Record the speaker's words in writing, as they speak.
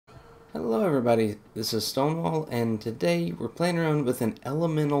Hello everybody, this is Stonewall, and today we're playing around with an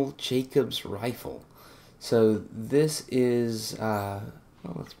elemental Jakobs rifle. So this is, well,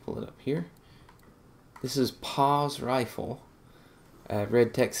 let's pull it up here. This is Pa's rifle.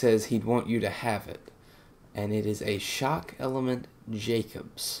 Red text says he'd want you to have it. And it is a shock element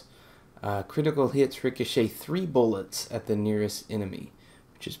Jakobs. Critical hits ricochet 3 bullets at the nearest enemy,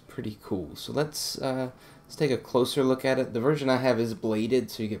 which is pretty cool. So let's take a closer look at it. The version I have is bladed,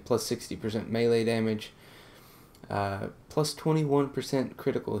 so you get plus 60% melee damage, plus 21%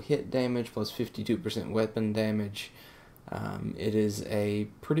 critical hit damage, plus 52% weapon damage. It is a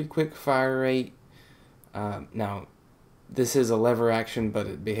pretty quick fire rate. Now, this is a lever action, but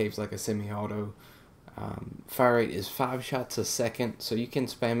it behaves like a semi-auto. Fire rate is 5 shots a second, so you can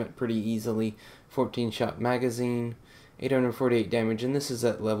spam it pretty easily. 14-shot magazine. 848 damage, and this is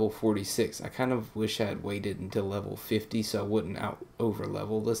at level 46. I kind of wish I had waited until level 50 so I wouldn't over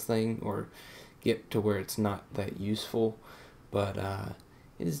level this thing or get to where it's not that useful, but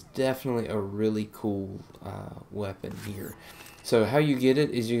it is definitely a really cool weapon here. So how you get it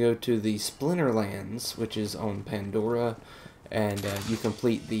is you go to the Splinterlands, which is on Pandora, and you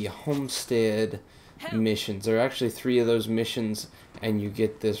complete the Homestead missions. There are actually 3 of those missions, and you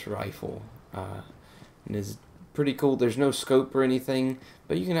get this rifle. And it's pretty cool. There's no scope or anything,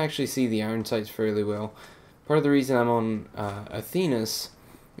 but you can actually see the iron sights fairly well. Part of the reason I'm on Athenas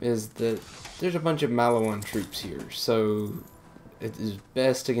is that there's a bunch of Malawan troops here, so it is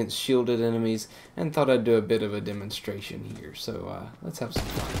best against shielded enemies, and thought I'd do a bit of a demonstration here. So let's have some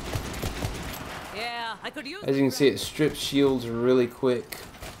fun. Yeah, I could use. As you can see, it strips shields really quick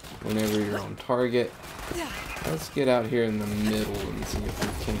whenever you're on target. Let's get out here in the middle and see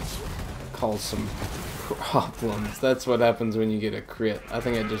if we can cause some problems. That's what happens when you get a crit. I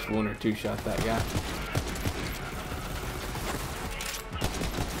think I just 1 or 2 shot that guy.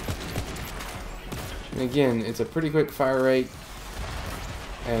 And again, it's a pretty quick fire rate,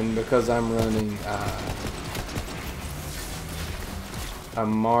 and because I'm running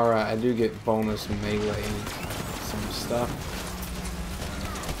Amara, I do get bonus melee some stuff.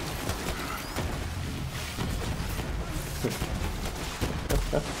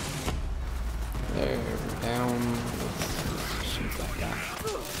 There, we're down. Let's shoot that guy.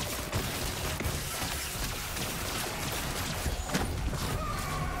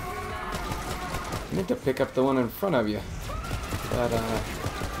 I meant to pick up the one in front of you. But,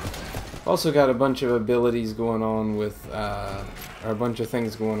 also got a bunch of abilities going on with, or a bunch of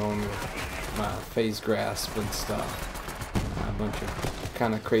things going on with my phase grasp and stuff. A bunch of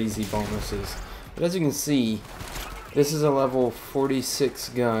kind of crazy bonuses. But as you can see, this is a level 46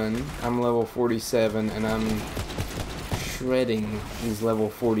 gun. I'm level 47, and I'm shredding these level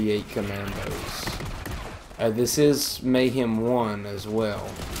 48 commandos. This is Mayhem 1 as well.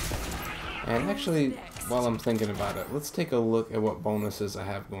 And actually, while I'm thinking about it, let's take a look at what bonuses I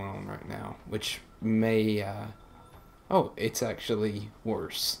have going on right now, which may... oh, it's actually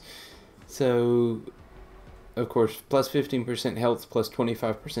worse. So, of course, plus 15% health, plus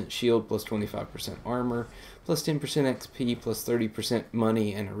 25% shield, plus 25% armor, plus 10% XP, plus 30%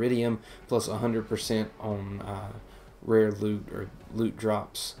 money and iridium, plus 100% on rare loot or loot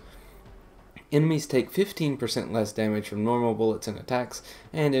drops. Enemies take 15% less damage from normal bullets and attacks,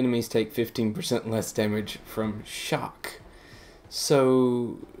 and enemies take 15% less damage from shock.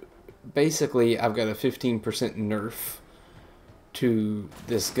 So, basically, I've got a 15% nerf to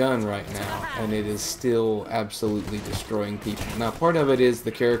this gun right now, and it is still absolutely destroying people. Now, part of it is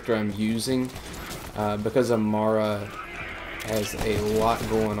the character I'm using, because Amara has a lot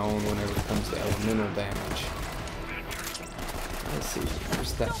going on whenever it comes to elemental damage. Let's see,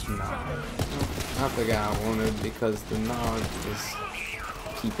 where's that Nog? Not the guy I wanted, because the Nog is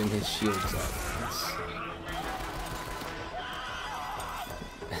keeping his shields up.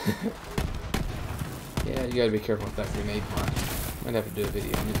 Yeah, you gotta be careful with that grenade launch. Might have to do a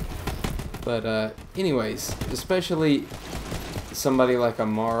video on it. But anyways, especially somebody like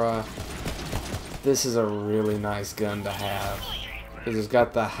Amara, this is a really nice gun to have, because it's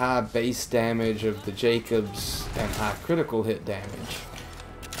got the high base damage of the Jakobs and high critical hit damage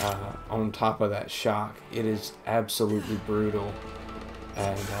on top of that shock. It is absolutely brutal,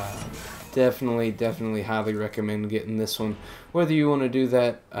 and definitely highly recommend getting this one, whether you want to do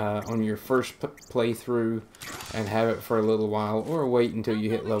that on your first playthrough and have it for a little while, or wait until you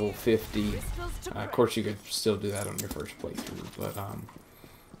hit level 50. Of course, you could still do that on your first playthrough,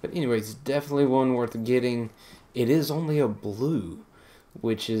 but anyways, definitely one worth getting. It is only a blue,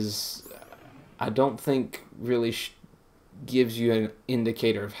 which is, I don't think really gives you an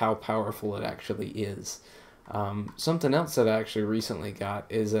indicator of how powerful it actually is. Something else that I actually recently got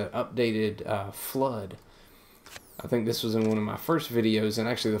is an updated flood. I think this was in one of my first videos, and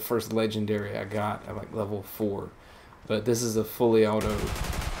actually the first legendary I got at like level 4. But this is a fully auto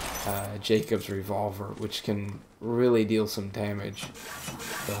Jakobs revolver, which can really deal some damage.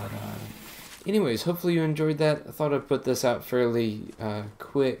 But anyways, hopefully you enjoyed that. I thought I'd put this out fairly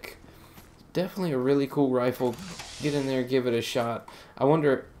quick. Definitely a really cool rifle. Get in there, give it a shot. I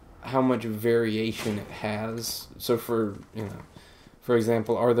wonder how much variation it has. So for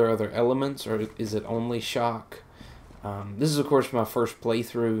example, are there other elements, or is it only shock? This is of course my first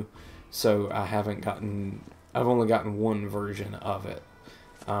playthrough, so I've only gotten one version of it,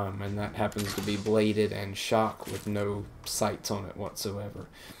 and that happens to be bladed and shock with no sights on it whatsoever.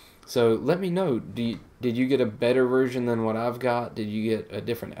 So let me know, did you get a better version than what I've got? Did you get a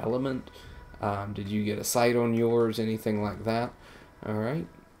different element? Did you get a sight on yours? Anything like that? Alright,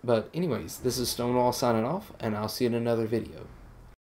 but anyways, this is Stonewall signing off, and I'll see you in another video.